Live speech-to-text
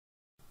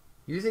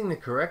Using the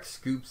correct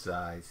scoop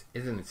size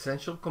is an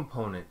essential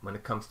component when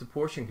it comes to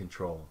portion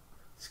control.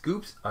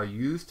 Scoops are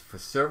used for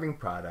serving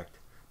product.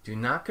 Do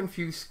not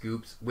confuse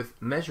scoops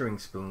with measuring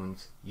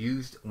spoons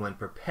used when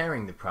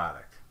preparing the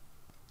product.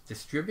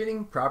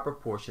 Distributing proper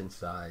portion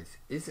size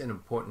is an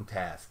important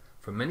task,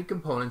 for many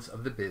components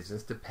of the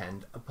business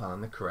depend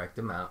upon the correct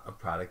amount of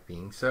product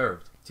being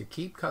served. To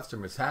keep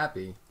customers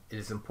happy, it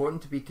is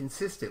important to be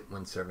consistent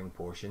when serving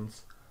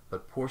portions,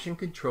 but portion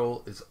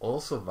control is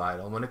also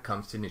vital when it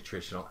comes to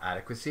nutritional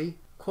adequacy,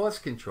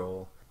 cost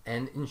control,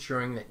 and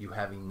ensuring that you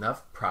have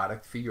enough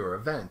product for your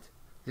event.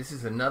 This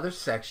is another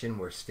section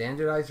where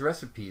standardized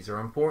recipes are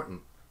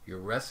important. Your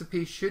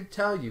recipe should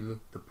tell you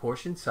the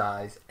portion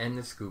size and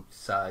the scoop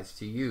size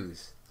to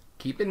use.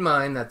 Keep in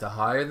mind that the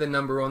higher the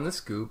number on the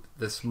scoop,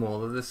 the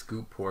smaller the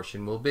scoop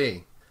portion will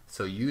be.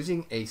 So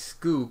using a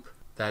scoop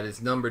that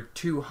is numbered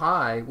too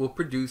high will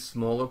produce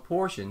smaller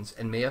portions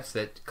and may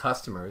upset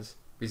customers,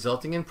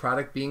 resulting in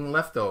product being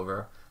left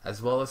over,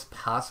 as well as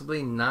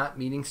possibly not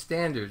meeting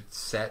standards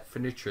set for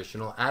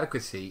nutritional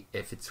adequacy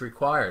if it's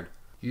required.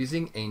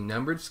 Using a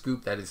numbered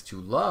scoop that is too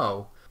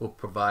low will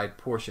provide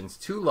portions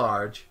too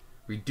large,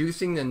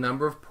 reducing the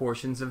number of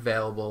portions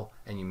available,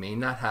 and you may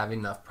not have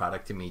enough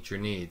product to meet your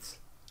needs.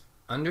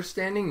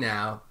 Understanding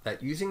now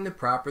that using the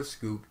proper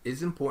scoop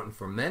is important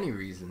for many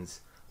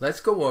reasons, let's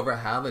go over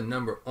how the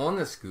number on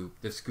the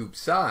scoop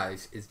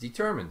size, is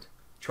determined.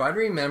 Try to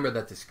remember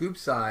that the scoop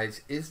size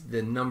is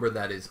the number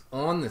that is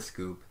on the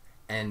scoop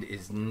and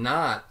is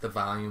not the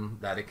volume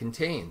that it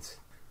contains.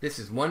 This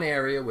is one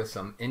area where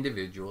some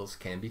individuals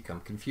can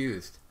become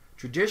confused.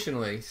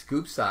 Traditionally,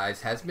 scoop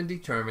size has been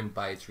determined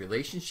by its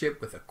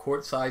relationship with a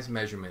quart size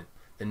measurement.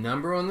 The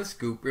number on the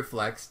scoop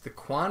reflects the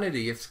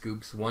quantity of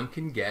scoops one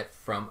can get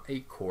from a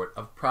quart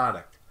of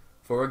product.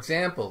 For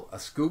example, a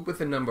scoop with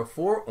a number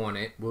 4 on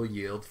it will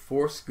yield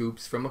 4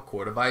 scoops from a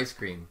quart of ice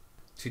cream.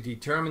 To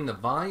determine the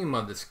volume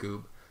of the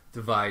scoop,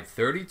 divide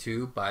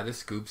 32 by the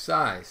scoop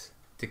size.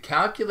 To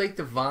calculate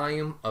the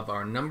volume of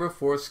our number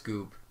 4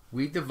 scoop,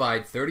 we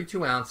divide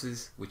 32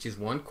 ounces, which is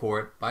 1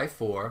 quart, by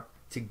 4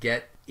 to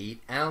get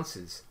 8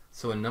 ounces.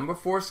 So a number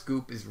 4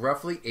 scoop is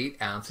roughly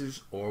 8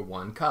 ounces or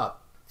 1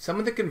 cup. Some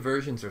of the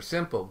conversions are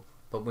simple,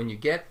 but when you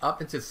get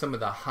up into some of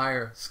the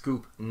higher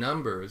scoop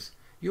numbers,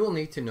 you will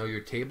need to know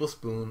your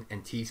tablespoon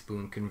and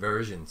teaspoon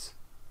conversions.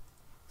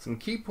 Some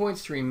key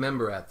points to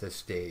remember at this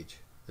stage.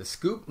 The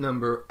scoop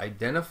number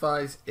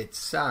identifies its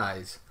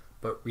size,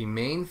 but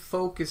remain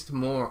focused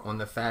more on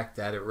the fact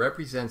that it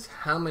represents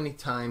how many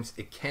times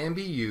it can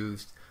be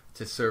used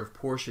to serve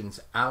portions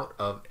out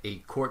of a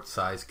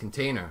quart-sized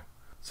container.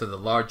 So the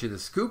larger the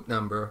scoop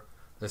number,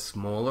 the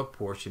smaller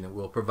portion it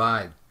will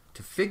provide.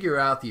 To figure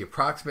out the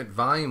approximate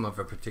volume of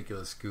a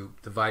particular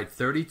scoop, divide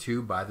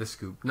 32 by the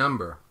scoop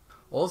number.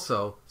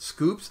 Also,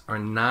 scoops are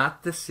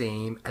not the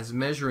same as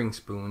measuring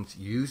spoons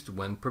used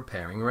when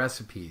preparing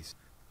recipes.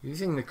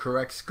 Using the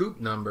correct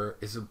scoop number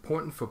is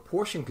important for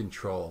portion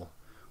control,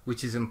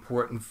 which is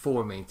important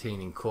for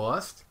maintaining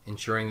cost,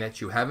 ensuring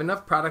that you have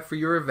enough product for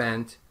your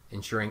event,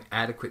 ensuring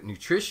adequate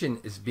nutrition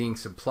is being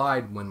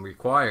supplied when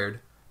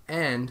required,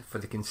 and for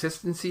the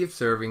consistency of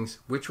servings,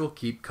 which will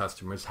keep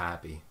customers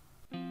happy.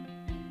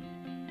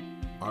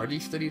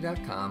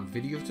 RDStudy.com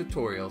video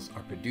tutorials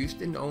are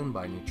produced and owned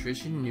by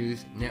Nutrition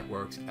News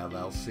Networks,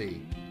 LLC.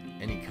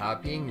 Any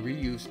copying,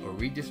 reuse, or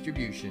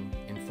redistribution,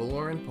 in full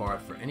or in part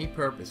for any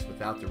purpose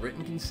without the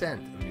written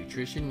consent of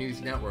Nutrition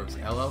News Networks,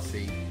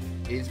 LLC,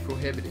 is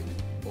prohibited.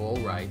 All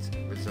rights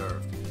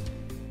reserved.